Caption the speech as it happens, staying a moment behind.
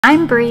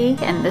I'm Bree,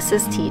 and this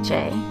is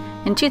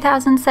TJ. In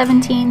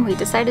 2017, we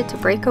decided to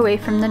break away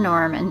from the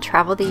norm and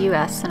travel the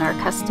US in our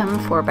custom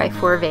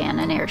 4x4 van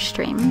and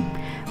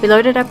Airstream. We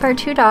loaded up our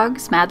two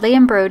dogs, Madly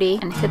and Brody,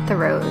 and hit the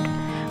road.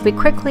 We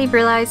quickly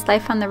realized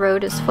life on the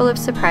road is full of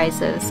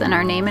surprises, and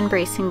our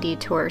name-embracing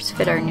Detours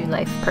fit our new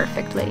life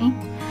perfectly.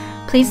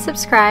 Please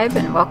subscribe,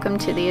 and welcome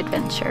to the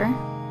adventure.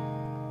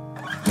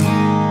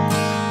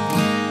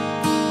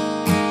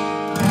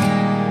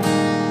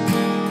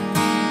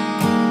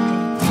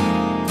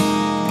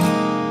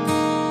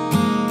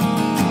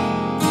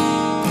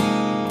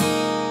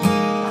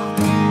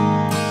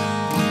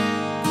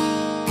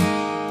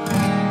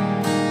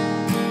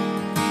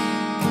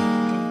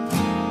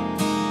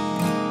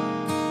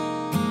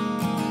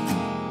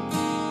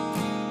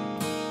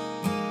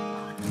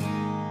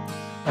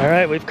 All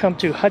right, we've come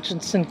to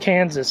Hutchinson,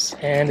 Kansas,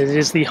 and it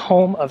is the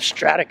home of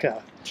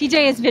Strataca.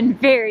 TJ has been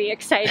very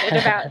excited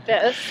about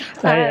this.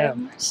 I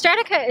am.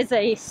 Strataca is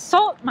a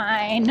salt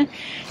mine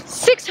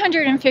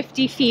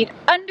 650 feet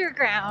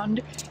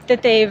underground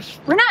that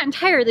we're not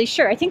entirely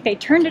sure. I think they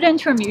turned it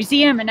into a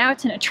museum and now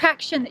it's an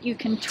attraction that you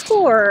can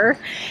tour.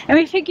 And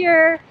we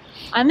figure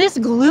on this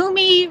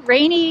gloomy,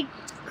 rainy,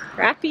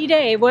 crappy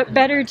day, what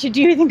better to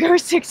do than go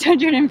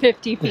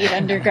 650 feet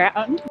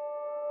underground?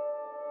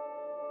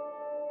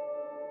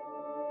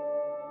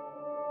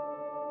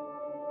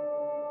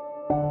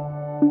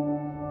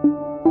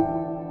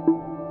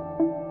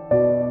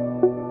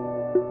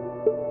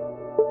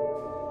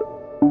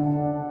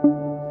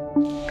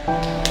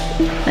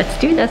 Let's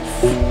do this.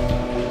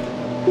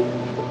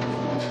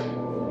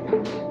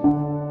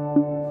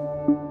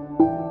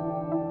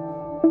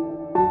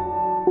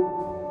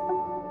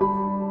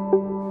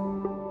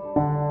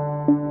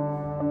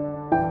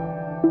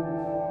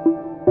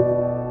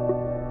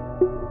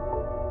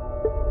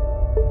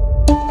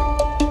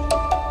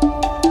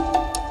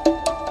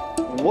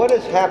 What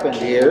has happened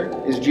here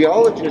is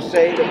geologists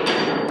say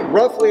that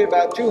roughly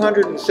about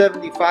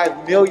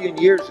 275 million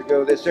years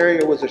ago, this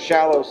area was a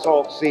shallow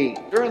salt sea.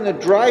 During the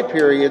dry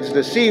periods,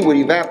 the sea would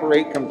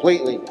evaporate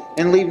completely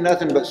and leave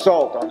nothing but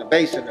salt on the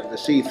basin of the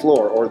sea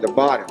floor, or the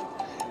bottom.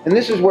 And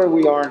this is where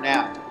we are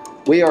now.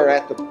 We are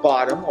at the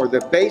bottom, or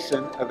the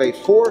basin, of a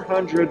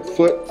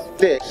 400-foot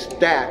thick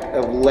stack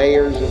of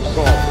layers of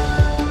salt.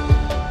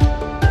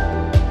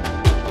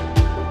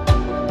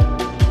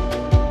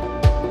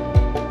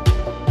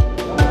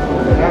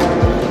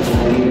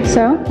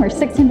 So we're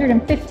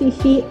 650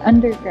 feet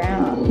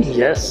underground.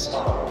 Yes.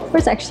 It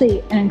was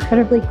actually an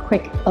incredibly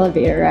quick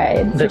elevator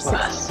ride. It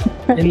was.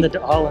 All in the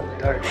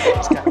dark.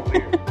 It's kind of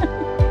weird.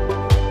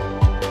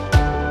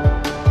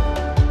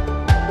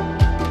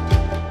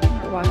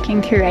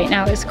 Walking through right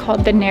now is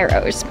called the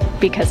Narrows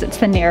because it's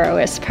the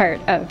narrowest part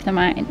of the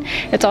mine.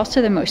 It's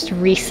also the most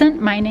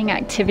recent mining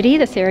activity.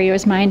 This area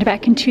was mined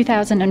back in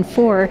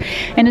 2004,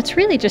 and it's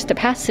really just a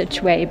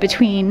passageway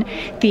between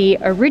the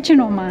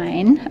original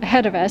mine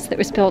ahead of us that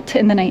was built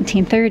in the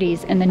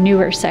 1930s and the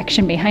newer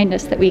section behind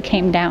us that we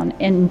came down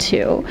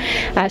into.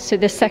 So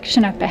this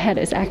section up ahead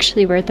is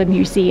actually where the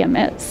museum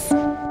is.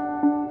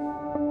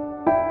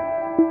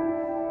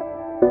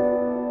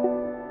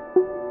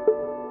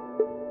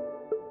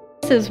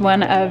 This is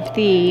one of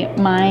the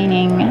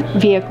mining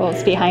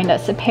vehicles behind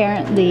us.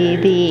 Apparently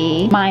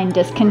the mine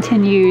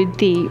discontinued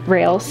the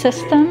rail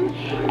system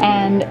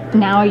and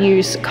now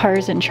use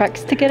cars and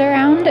trucks to get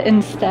around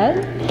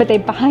instead. But they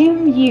buy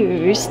them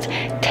used,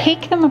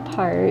 take them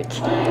apart,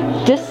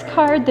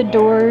 discard the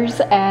doors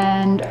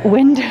and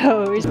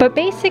windows. But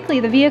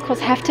basically the vehicles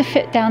have to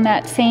fit down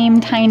that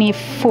same tiny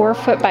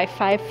 4-foot by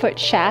 5-foot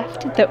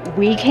shaft that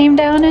we came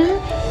down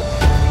in.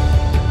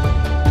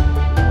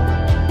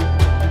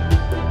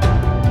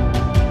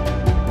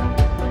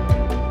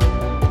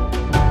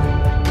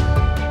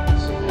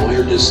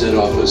 To set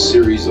off a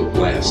series of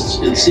blasts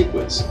in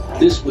sequence.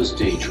 This was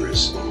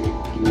dangerous.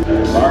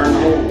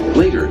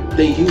 Later,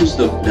 they used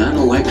the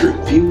non-electric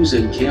fuse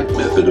and cap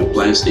method of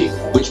blasting,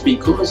 which,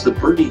 because the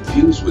burning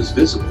fuse was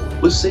visible,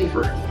 was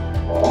safer.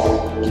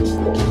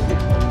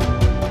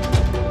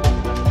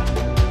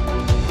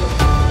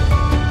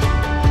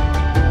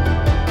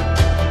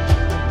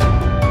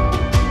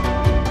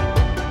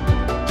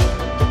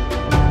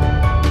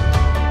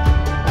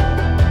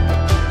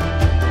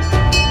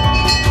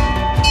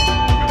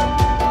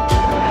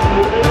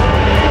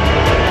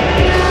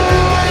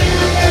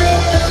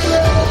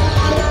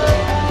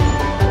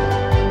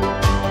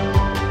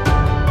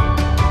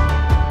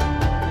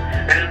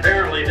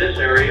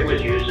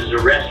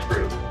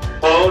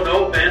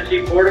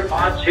 Porta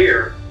pots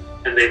here,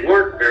 and they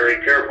weren't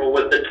very careful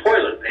with the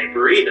toilet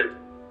paper either.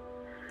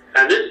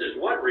 And this is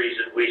one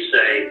reason we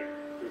say,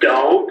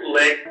 don't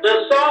lick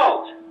the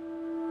salt.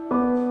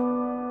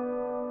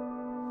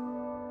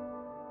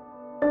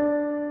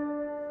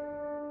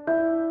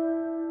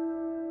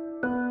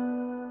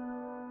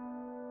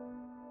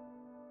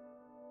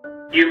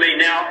 You may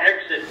now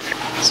exit.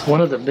 It's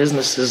one of the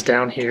businesses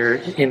down here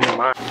in the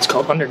mine. It's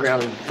called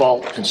Underground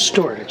Vault and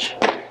Storage.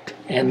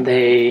 And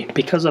they,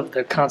 because of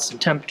the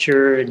constant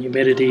temperature and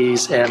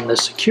humidities and the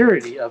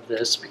security of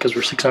this, because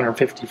we're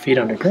 650 feet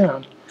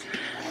underground,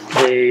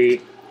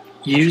 they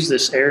use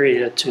this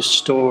area to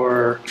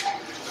store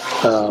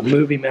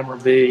movie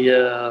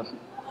memorabilia,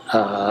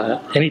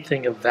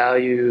 anything of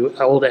value,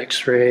 old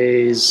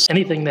x-rays,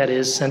 anything that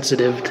is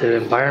sensitive to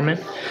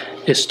environment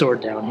is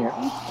stored down here.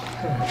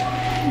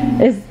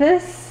 Is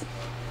this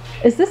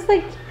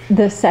like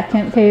the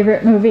second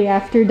favorite movie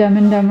after Dumb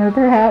and Dumber,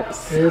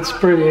 perhaps? It's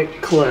pretty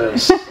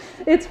close.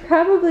 It's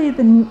probably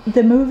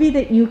the movie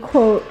that you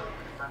quote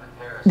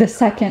the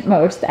second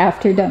most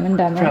after Dumb and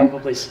Dumber.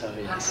 Probably so,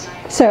 yes.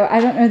 So I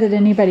don't know that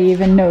anybody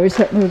even knows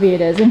what movie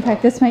it is. In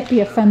fact, this might be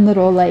a fun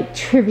little like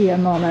trivia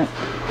moment.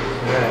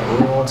 All right,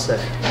 we won't say.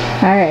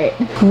 All right,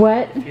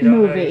 what If you don't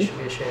know, movie? you should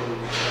be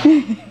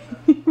ashamed.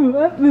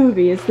 What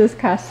movie is this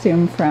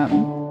costume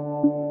from?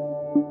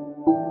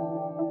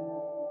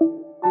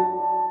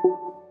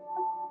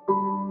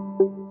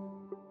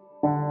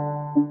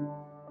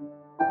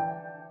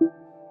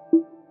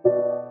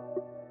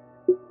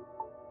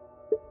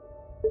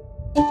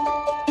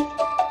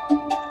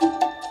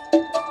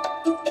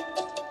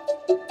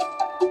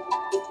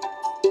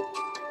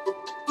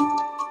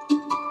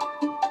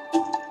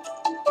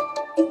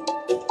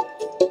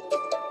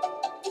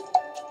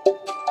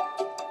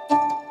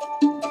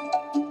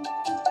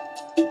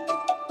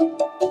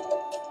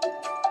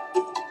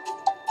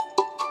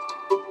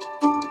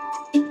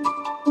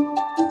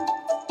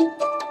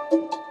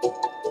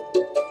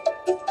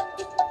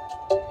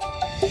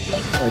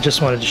 I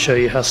just wanted to show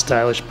you how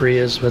stylish Bree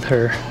is with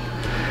her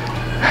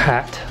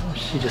hat.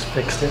 She just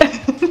fixed it.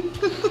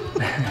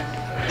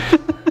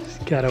 She's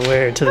gotta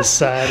wear it to the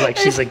side like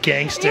she's a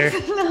gangster.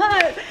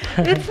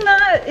 It's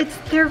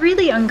not. They're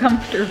really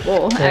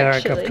uncomfortable. They are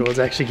uncomfortable. It's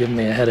actually giving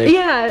me a headache.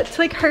 Yeah, it's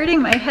like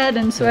hurting my head,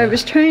 and so I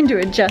was trying to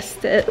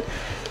adjust it,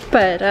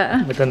 but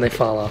then they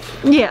fall off.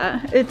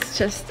 yeah, it's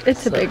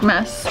a big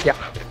mess. Yeah.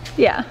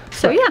 Yeah.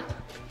 So yeah.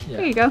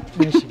 There you go.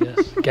 There she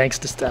goes.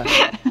 Gangsta style.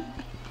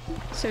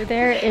 So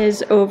there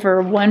is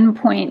over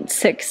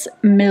 1.6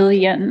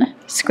 million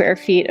square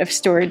feet of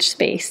storage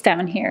space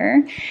down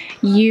here.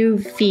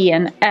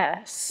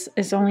 UV&S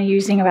is only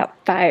using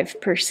about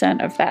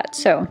 5% of that.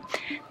 So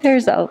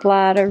there's a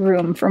lot of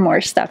room for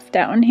more stuff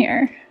down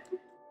here.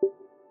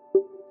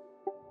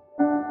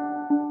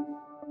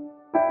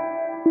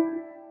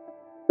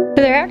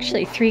 So there are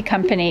actually 3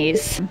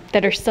 companies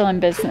that are still in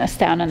business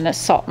down in this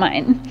salt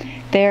mine.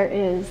 There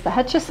is the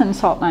Hutchinson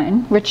salt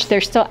mine, which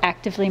they're still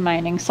actively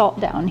mining salt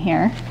down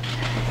here.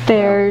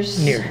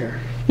 There's... Near here.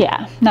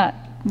 Yeah, not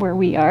where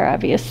we are,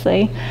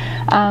 obviously.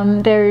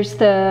 There's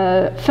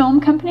the film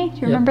company. Do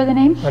you remember the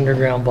name?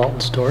 Underground Vault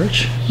and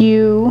Storage.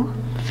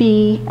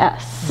 UVS.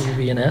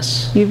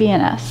 UV&S.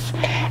 UV&S.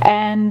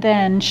 And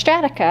then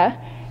Strataca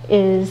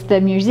is the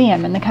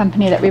museum and the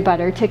company that we bought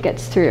our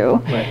tickets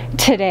through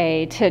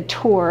today to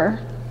tour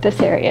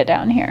this area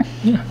down here.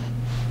 Yeah,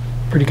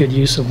 pretty good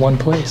use of one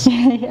place.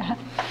 Yeah.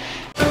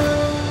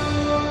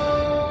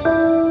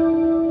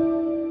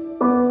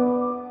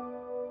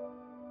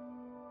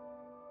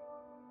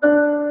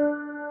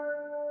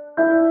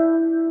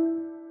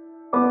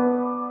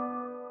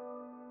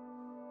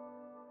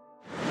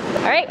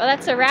 All right, well,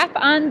 that's a wrap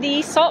on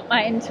the salt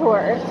mine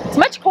tour. It's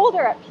much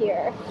colder up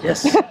here.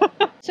 Yes.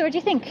 So what do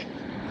you think?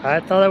 I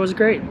thought that was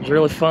great. It was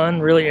really fun,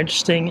 really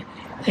interesting.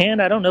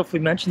 And I don't know if we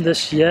mentioned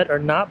this yet or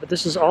not, but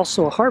this is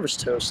also a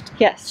harvest toast.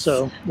 Yes.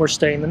 So we're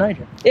staying the night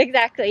here.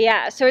 Exactly,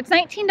 yeah. So it's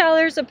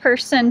 $19 a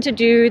person to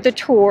do the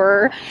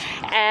tour.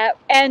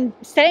 And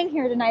staying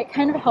here tonight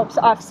kind of helps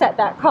offset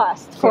that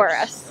cost for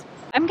us.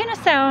 I'm going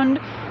to sound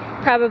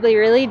probably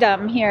really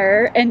dumb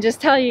here and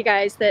just tell you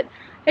guys that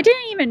I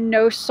didn't even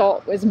know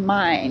salt was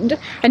mined.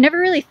 I never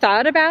really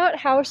thought about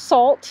how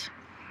salt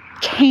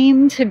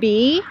came to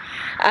be,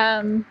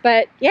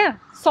 but yeah,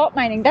 salt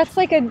mining, that's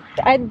like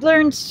I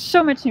learned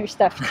so much new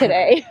stuff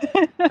today.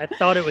 I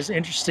thought it was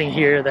interesting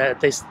here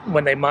that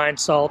when they mine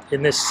salt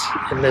in this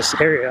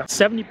area,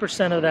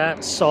 70% of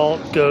that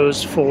salt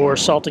goes for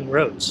salting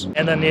roads,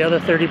 and then the other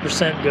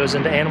 30% goes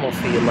into animal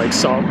feed, like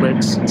salt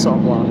licks and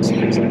salt blocks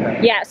and things like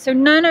that. Yeah, so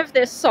none of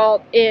this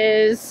salt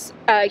is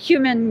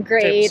human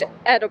grade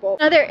edible.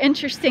 Another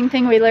interesting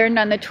thing we learned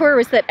on the tour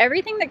was that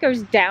everything that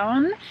goes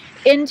down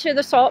into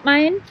the salt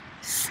mine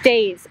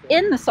stays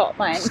in the salt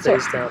mine.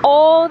 Stays so down.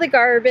 All the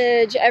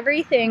garbage,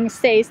 everything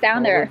stays down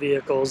all there. The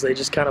vehicles, they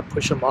just kind of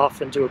push them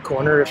off into a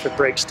corner if it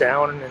breaks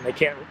down and they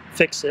can't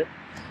fix it.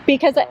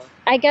 Because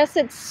I guess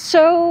it's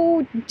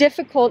so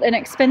difficult and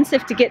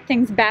expensive to get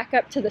things back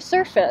up to the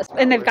surface.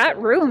 And they've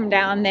got room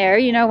down there,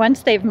 you know,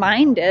 once they've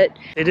mined it.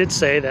 They did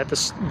say that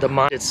the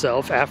mine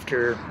itself,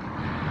 after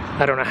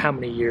I don't know how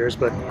many years,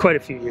 but quite a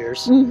few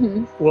years,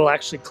 will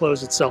actually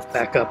close itself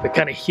back up. It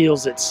kind of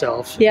heals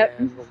itself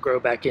and will grow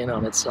back in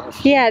on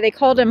itself. Yeah, they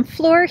called them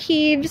floor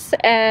heaves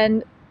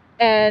and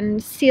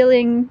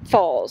ceiling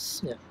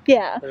falls.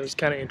 Yeah. It was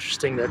kind of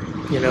interesting that,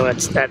 you know,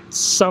 at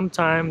some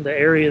time the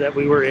area that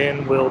we were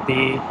in will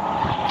be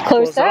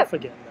closed up off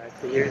again.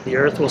 Right? The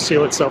earth will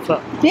seal itself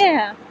up.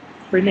 Yeah.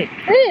 pretty neat.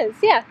 It is,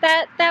 yeah.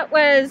 That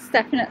was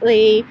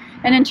definitely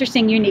an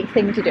interesting, unique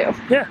thing to do.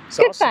 Yeah, it's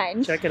good awesome.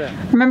 find. Check it out.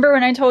 Remember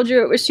when I told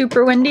you it was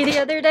super windy the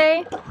other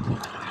day?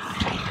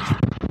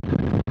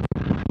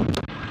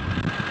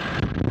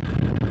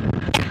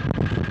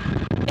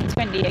 It's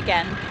windy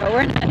again, but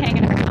we're not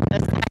hanging around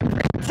this time for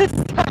it to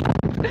stop.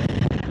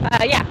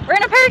 Yeah, we're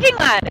in a parking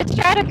lot at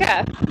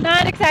Strataca.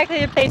 Not exactly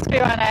the place we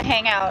want to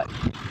hang out,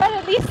 but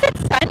at least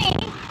it's sunny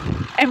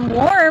and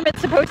warm.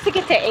 It's supposed to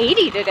get to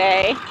 80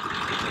 today.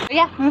 But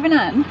yeah, moving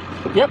on.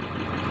 Yep.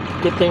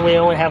 Good thing we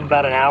only have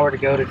about an hour to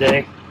go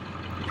today.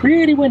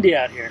 Pretty windy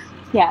out here.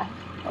 Yeah.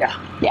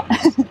 Yeah.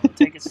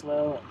 Take it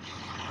slow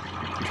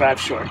and drive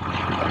short.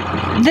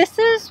 This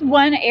is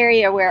one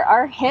area where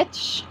our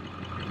hitch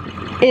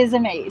is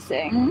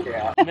amazing.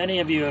 Yeah. Many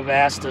of you have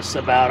asked us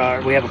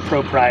about we have a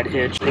Pro Pride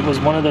hitch. It was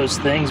one of those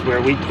things where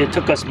it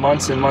took us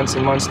months and months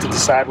and months to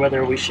decide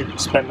whether we should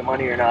spend the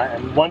money or not.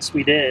 And once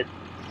we did,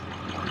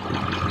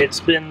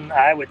 it's been,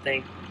 I would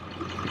think,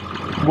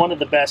 one of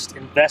the best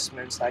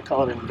investments, I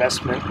call it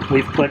investment,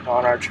 we've put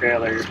on our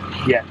trailer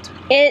yet.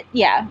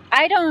 Yeah,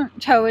 I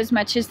don't tow as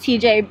much as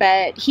TJ,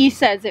 but he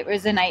says it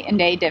was a night and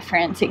day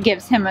difference. It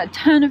gives him a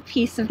ton of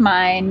peace of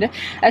mind,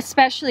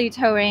 especially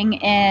towing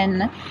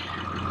in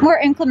more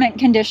inclement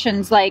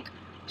conditions like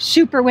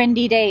super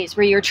windy days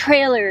where your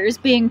trailer is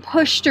being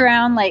pushed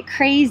around like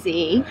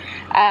crazy.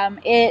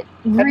 It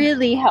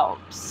really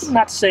helps.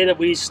 Not to say that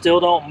we still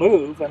don't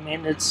move. I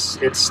mean, it's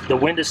the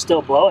wind is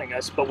still blowing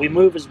us, but we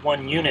move as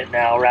one unit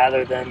now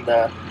rather than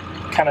the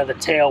kind of the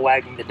tail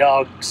wagging the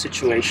dog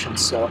situation.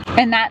 So,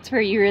 and that's where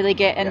you really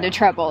get into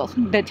trouble,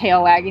 the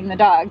tail wagging the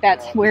dog.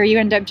 That's where you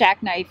end up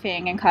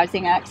jackknifing and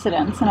causing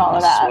accidents and all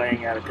of that.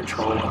 Swaying out of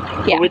control.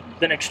 Yeah. But we've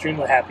been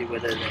extremely happy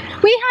with it.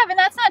 We have, and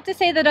that's not to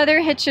say that other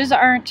hitches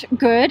aren't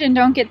good and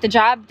don't get the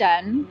job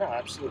done. No,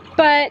 absolutely.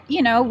 But,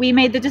 you know, we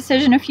made the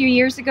decision a few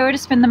years ago to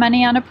spend the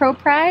money on a Pro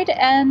Pride,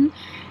 and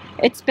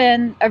it's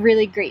been a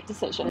really great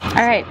decision.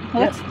 All right,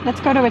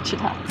 let's go to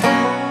Wichita.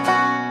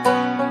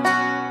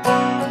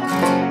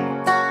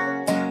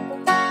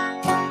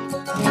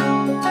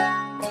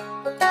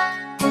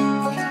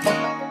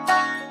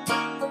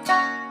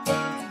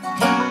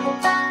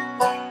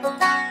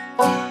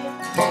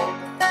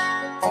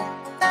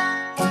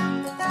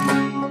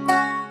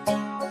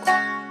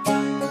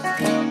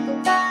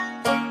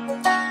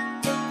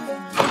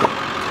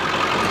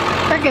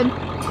 We're good.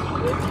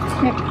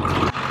 Yep.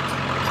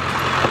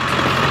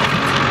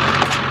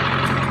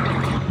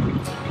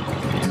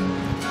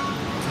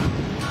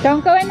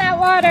 Don't go in that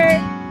water,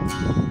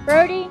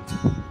 Brody.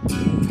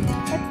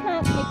 Let's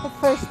not make the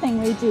first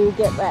thing we do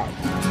get wet.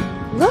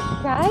 Look,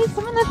 guys,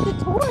 someone left a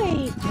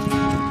toy.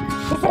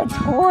 It's a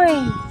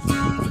toy.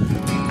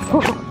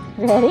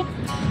 Ready?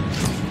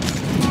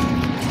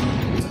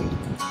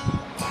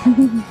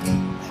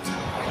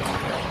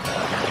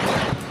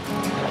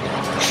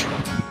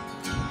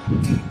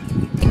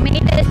 We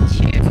made it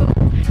to,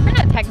 we're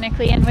not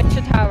technically in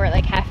Wichita, we're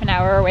like half an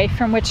hour away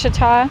from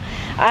Wichita.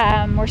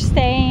 We're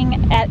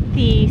staying at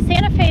the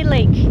Santa Fe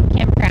Lake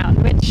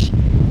Campground, which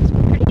is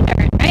pretty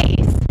darn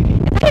nice.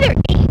 It's either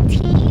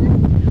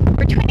 $18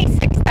 or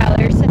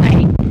 $26 a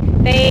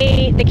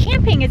night. The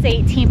camping is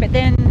 $18, but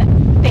then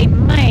they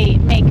might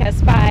make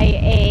us buy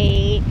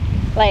a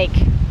like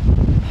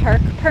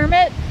park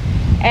permit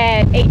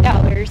at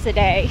 $8 a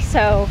day,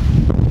 so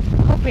I'm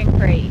hoping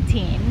for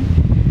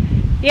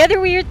 $18. The other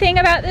weird thing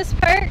about this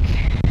park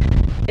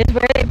is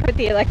where they put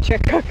the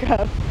electric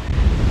hookup.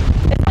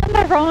 It's on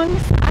the wrong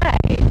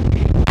side.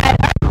 And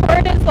our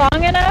cord is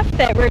long enough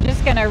that we're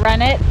just going to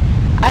run it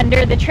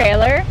under the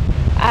trailer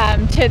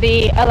to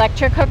the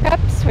electric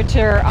hookups, which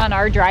are on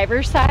our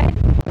driver's side.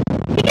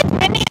 It gets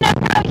windy enough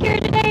out here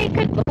today.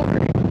 Good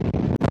Lord.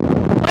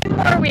 One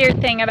more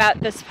weird thing about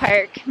this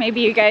park.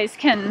 Maybe you guys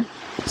can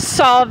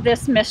solve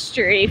this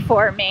mystery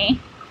for me.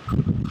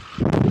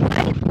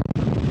 What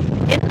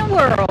in the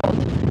world?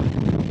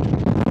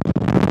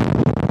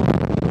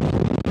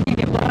 You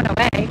get blown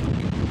away.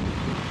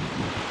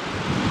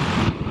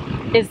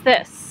 Is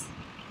this?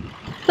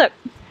 Look,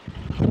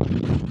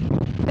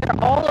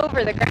 they're all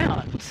over the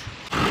ground.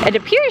 It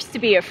appears to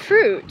be a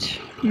fruit,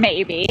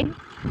 maybe.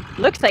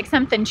 Looks like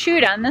something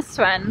chewed on this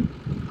one.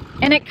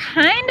 And it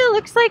kind of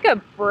looks like a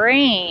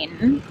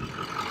brain.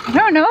 I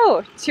don't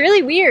know, it's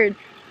really weird.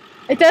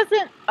 It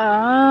doesn't,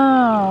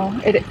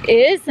 oh, it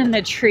is in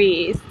the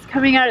trees. It's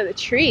coming out of the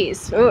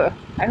trees. Ooh,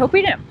 I hope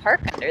we didn't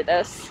park under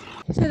this.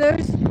 So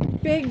those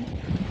big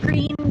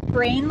green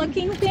brain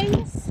looking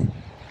things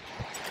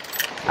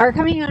are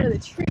coming out of the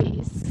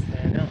trees.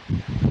 I know.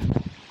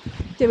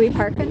 Did we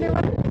park under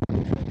one?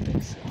 I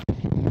think so.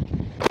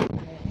 I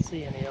don't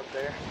see any up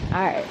there.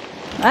 All right,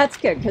 that's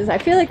good because I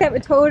feel like that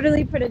would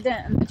totally put a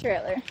dent in the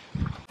trailer.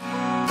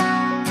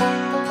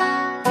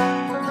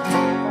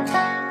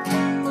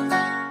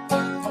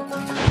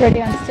 Brody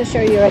wants to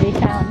show you what he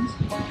found.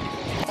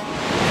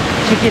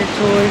 Did you get a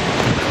toy?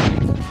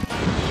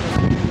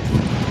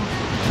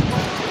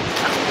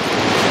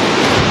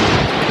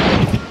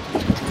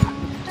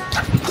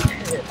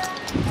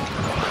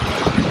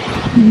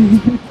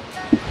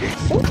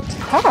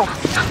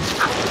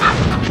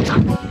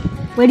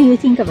 What do you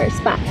think of our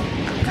spot?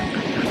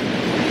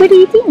 What do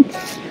you think?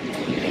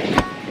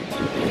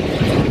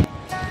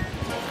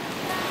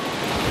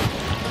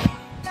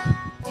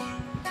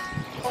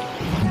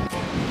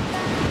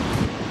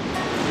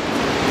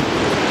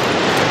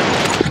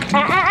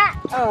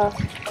 Oh.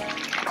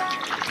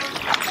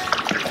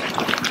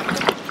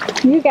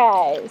 You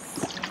guys.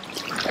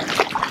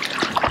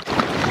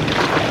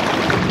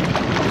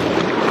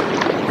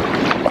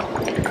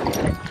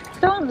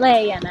 Don't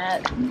lay in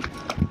it.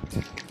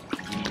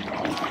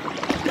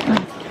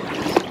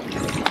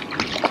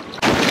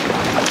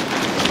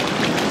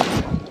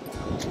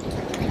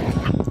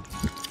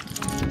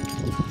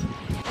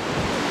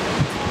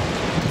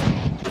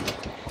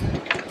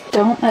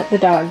 Don't let the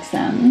dogs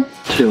in.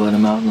 Should you let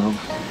them out in the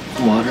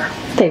water?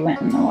 They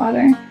went in the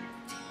water.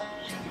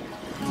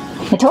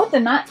 I told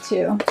them not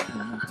to.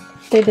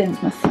 They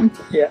didn't listen.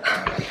 Yeah.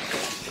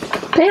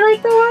 They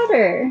like the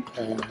water.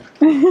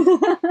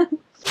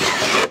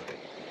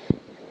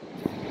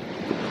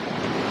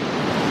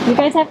 You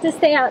guys have to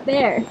stay out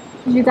there.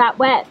 You got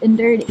wet and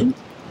dirty.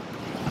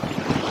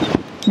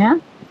 Yeah?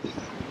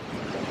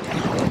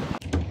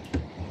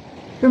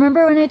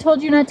 Remember when I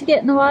told you not to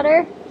get in the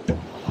water?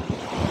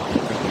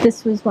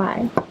 This was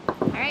why.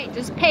 Alright,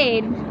 just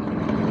paid.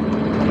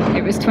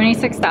 It was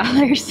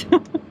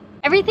 $26.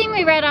 Everything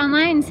we read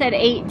online said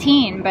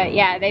 $18, but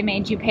yeah, they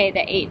made you pay the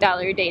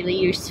 $8 daily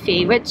use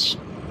fee, which,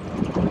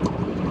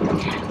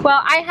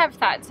 well, I have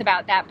thoughts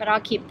about that, but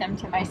I'll keep them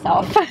to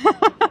myself.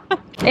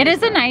 It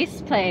is a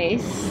nice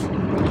place,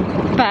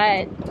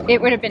 but it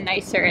would have been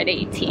nicer at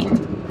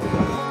 18.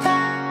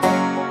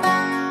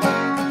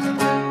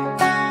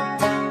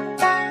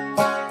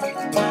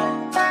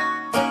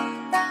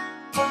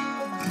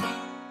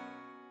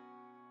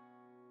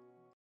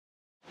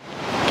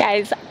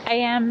 Guys, I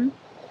am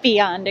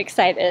beyond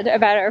excited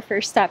about our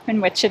first stop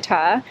in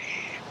Wichita.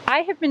 I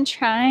have been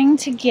trying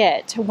to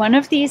get to one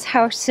of these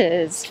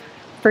houses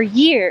for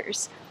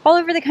years, all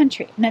over the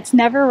country, and it's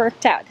never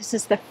worked out. This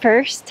is the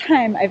first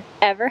time I've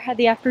ever had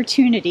the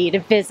opportunity to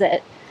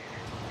visit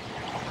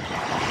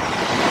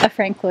a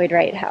Frank Lloyd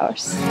Wright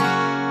house.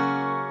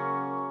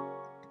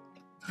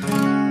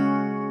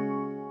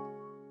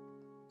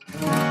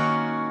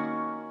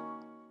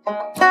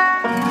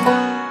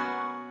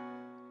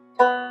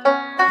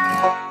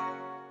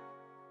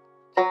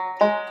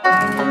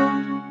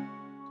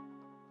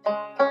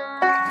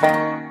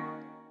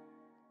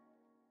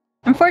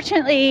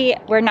 Unfortunately,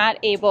 we're not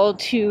able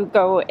to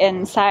go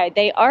inside.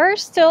 They are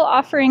still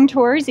offering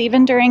tours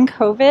even during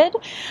COVID,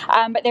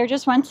 but they're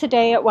just once a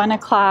day at 1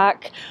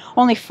 o'clock.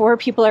 Only 4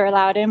 people are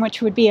allowed in,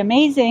 which would be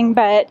amazing,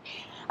 but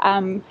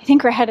I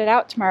think we're headed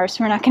out tomorrow,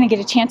 so we're not going to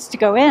get a chance to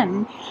go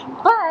in.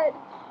 But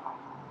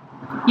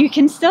you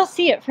can still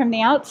see it from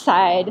the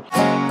outside.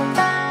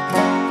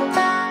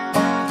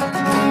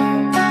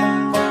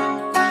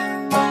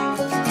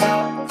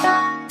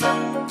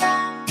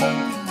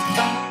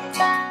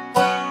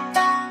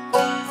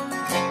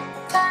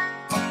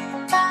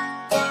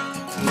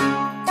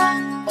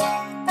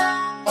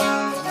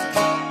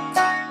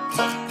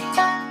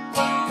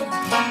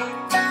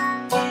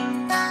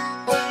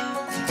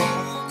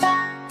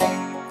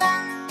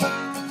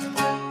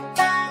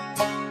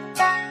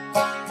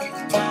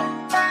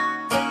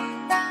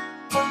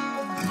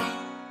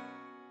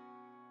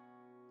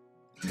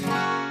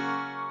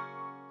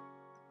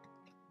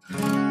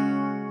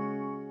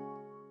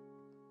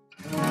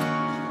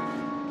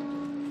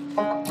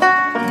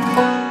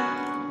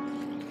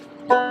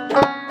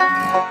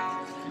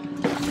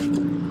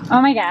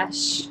 Oh my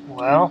gosh.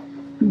 Well.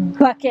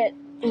 Bucket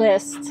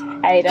list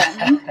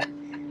item.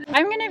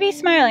 I'm going to be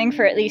smiling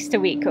for at least a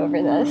week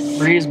over this.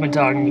 Bree's been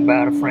talking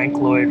about a Frank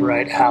Lloyd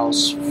Wright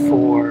house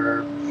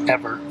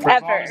forever. For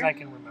as long as I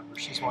can remember,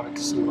 she's wanted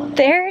to see one.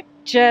 They're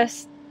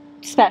just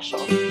special.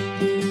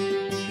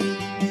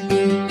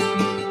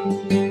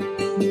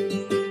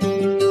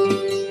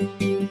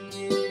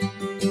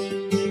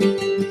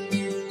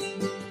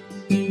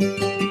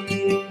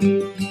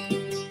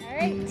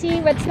 Alright, T,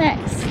 what's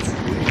next?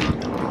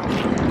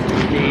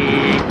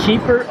 The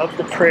Keeper of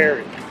the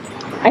Prairie.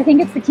 I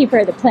think it's the Keeper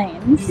of the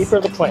Plains. Keeper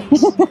of the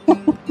Plains.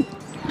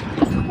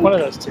 One of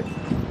those two.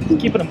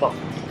 Keep it in both.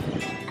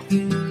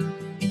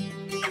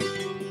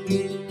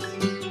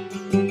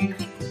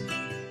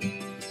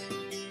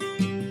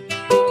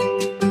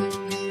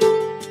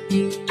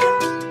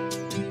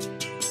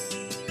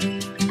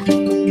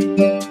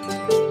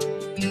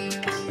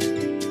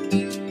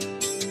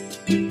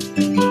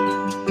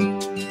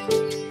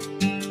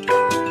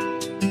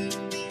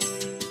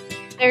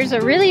 There's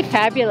a really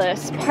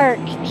fabulous park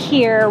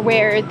here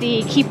where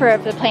the Keeper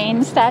of the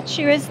Plains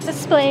statue is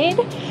displayed.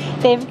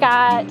 They've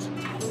got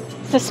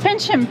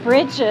suspension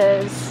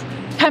bridges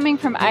coming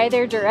from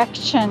either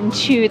direction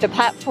to the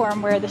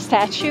platform where the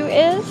statue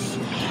is.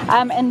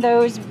 And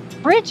those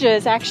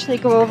bridges actually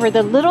go over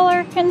the Little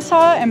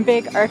Arkansas and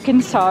Big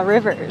Arkansas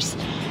rivers.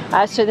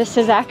 So this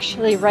is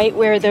actually right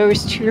where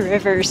those two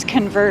rivers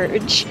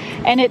converge.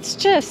 And it's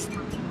just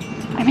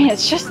I mean,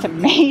 it's just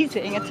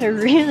amazing. It's a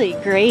really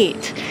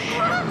great,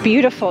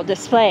 beautiful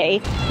display.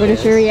 What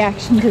is your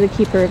reaction to the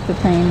Keeper of the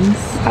Plains?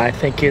 I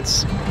think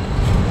it's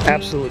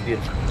absolutely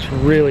beautiful. It's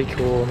really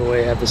cool the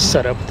way I have this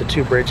set up with the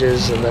two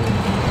bridges and then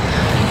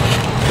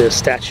the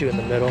statue in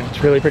the middle.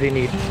 It's really pretty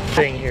neat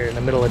thing here in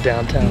the middle of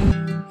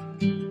downtown.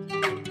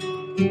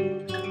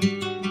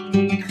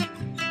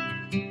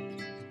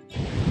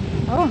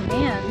 Oh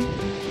man,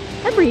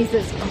 that breeze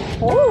is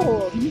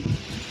cold.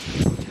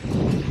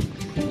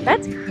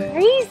 That's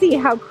crazy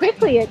how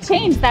quickly it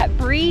changed. That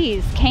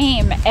breeze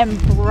came and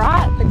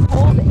brought the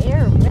cold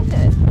air with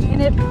it.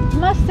 And it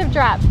must have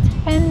dropped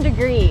 10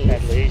 degrees.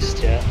 At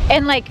least, yeah.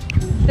 And like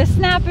the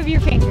snap of your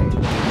fingers.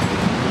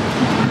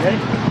 Ready?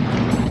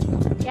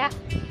 Yeah.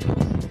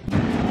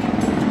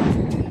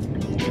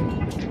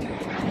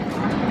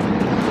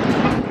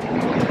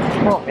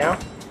 Come on now.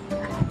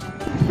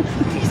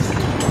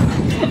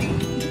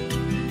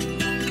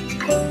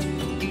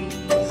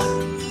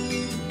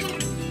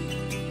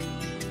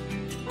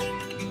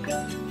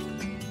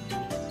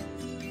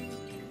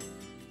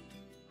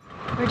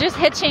 We're just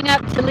hitching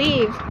up to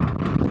leave.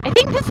 I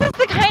think this is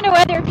the kind of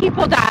weather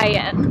people die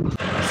in.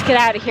 Let's get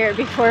out of here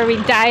before we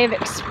die of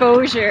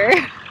exposure.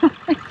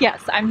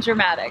 Yes, I'm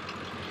dramatic.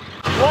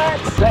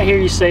 What? Did I hear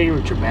you say you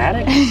were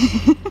dramatic? No.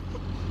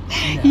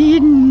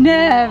 You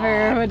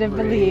never would have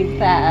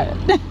believed that.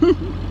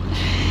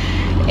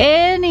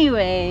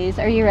 Anyways,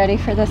 are you ready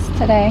for this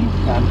today?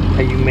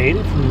 You made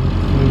it from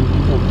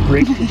the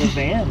rig to the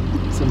van.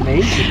 It's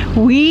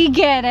amazing. We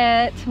get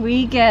it.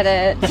 We get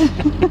it.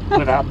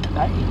 Without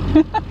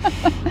dying.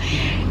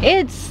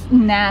 It's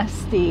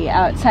nasty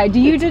outside. Do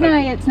you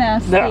deny it's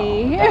nasty?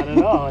 No, not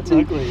at all. It's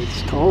ugly.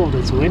 It's cold.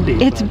 It's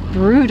windy. It's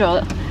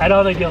brutal. I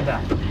don't think you'll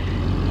die.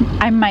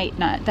 I might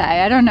not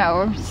die. I don't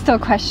know. Still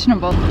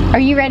questionable. Are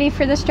you ready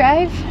for this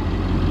drive?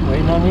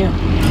 Waiting on you.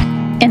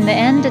 In the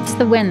end, it's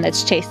the wind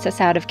that's chased us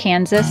out of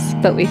Kansas,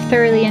 but we've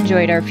thoroughly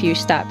enjoyed our few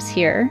stops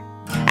here.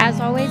 As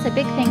always, a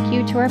big thank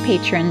you to our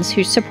patrons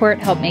whose support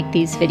help make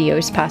these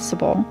videos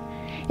possible.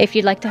 If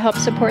you'd like to help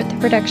support the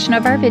production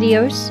of our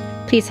videos,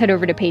 please head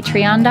over to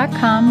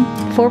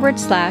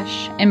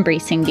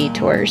patreon.com/embracing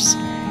detours.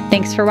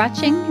 Thanks for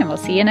watching, and we'll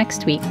see you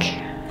next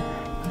week.